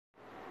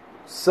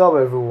Sup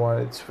everyone,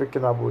 it's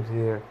freaking Abud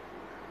here.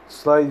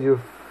 Slide your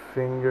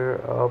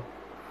finger up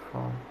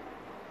from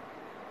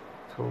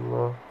to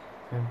look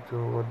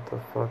into what the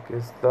fuck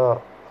is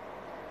that?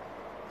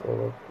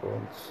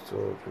 Telephone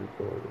start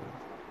recording.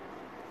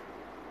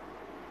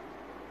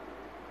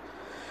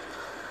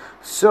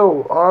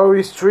 So, are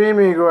we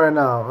streaming right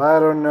now? I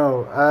don't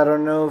know. I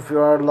don't know if you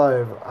are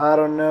live. I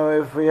don't know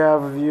if we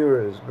have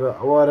viewers.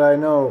 But what I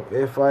know,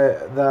 if I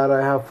that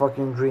I have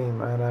fucking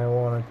dream and I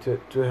want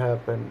it to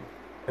happen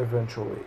eventually.